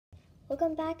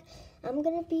welcome back. I'm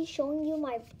gonna be showing you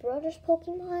my brother's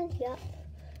Pokemon. Yep,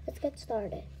 let's get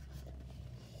started.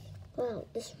 Wow,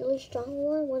 this really strong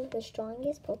one of the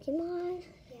strongest Pokemon.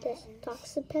 Yes. This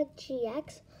Toxapex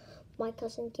GX. My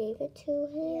cousin gave it to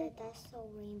him. Yeah, that's the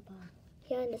rainbow.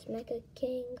 Yeah, and this Mega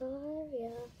Gengar.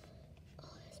 Yeah.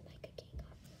 Oh, this Mega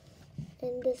Gengar.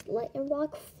 And this Lightning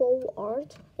Rock full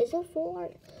art. Is it full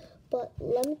art? But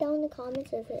let me down in the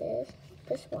comments if it is.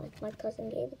 This one, my cousin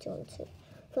gave it to him too.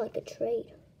 For like a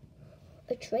trade.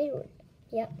 A trade one.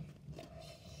 Yep.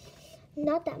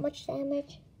 Not that much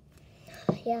damage.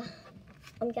 Yeah.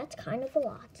 That's kind of a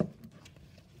lot.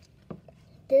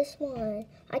 This one,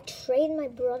 I traded my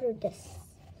brother this.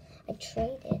 I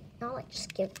traded. Not like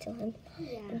just give it to him.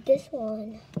 Yeah. And this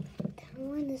one. That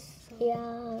one is so Yeah.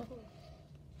 cool.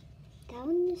 That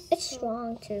one is It's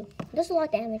strong too. Does a lot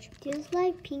of damage. Just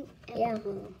like pink and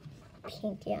blue.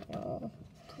 Pink, yeah, no.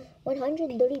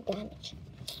 130 damage.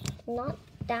 Not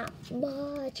that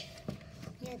much.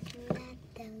 Yeah, not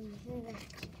that much.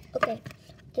 Okay,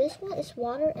 this one is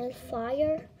water and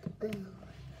fire.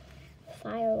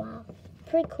 Fire, wow.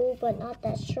 Pretty cool, but not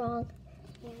that strong.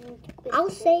 I'll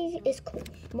say it's cool,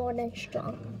 more than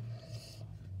strong.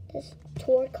 This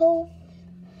Torkoal.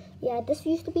 Yeah, this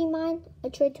used to be mine. I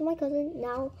traded to my cousin.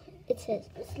 Now it's his.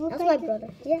 That's like my brother.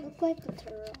 Yeah. Look like the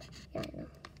turtle. Yeah, I know.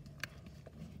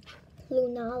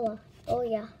 Lunala. Oh,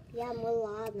 yeah. Yeah,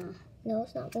 Milana. No,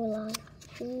 it's not Mulana.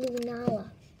 Lunala.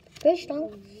 Pretty strong.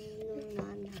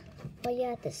 Lunana. But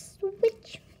yeah, this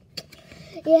switch.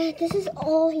 Yeah, this is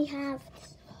all he has.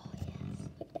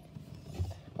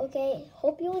 Okay,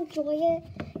 hope you enjoy it.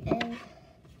 And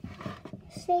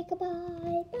say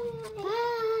goodbye. Bye.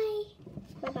 Bye.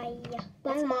 Bye-bye.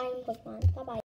 That's my Pokemon. Bye-bye.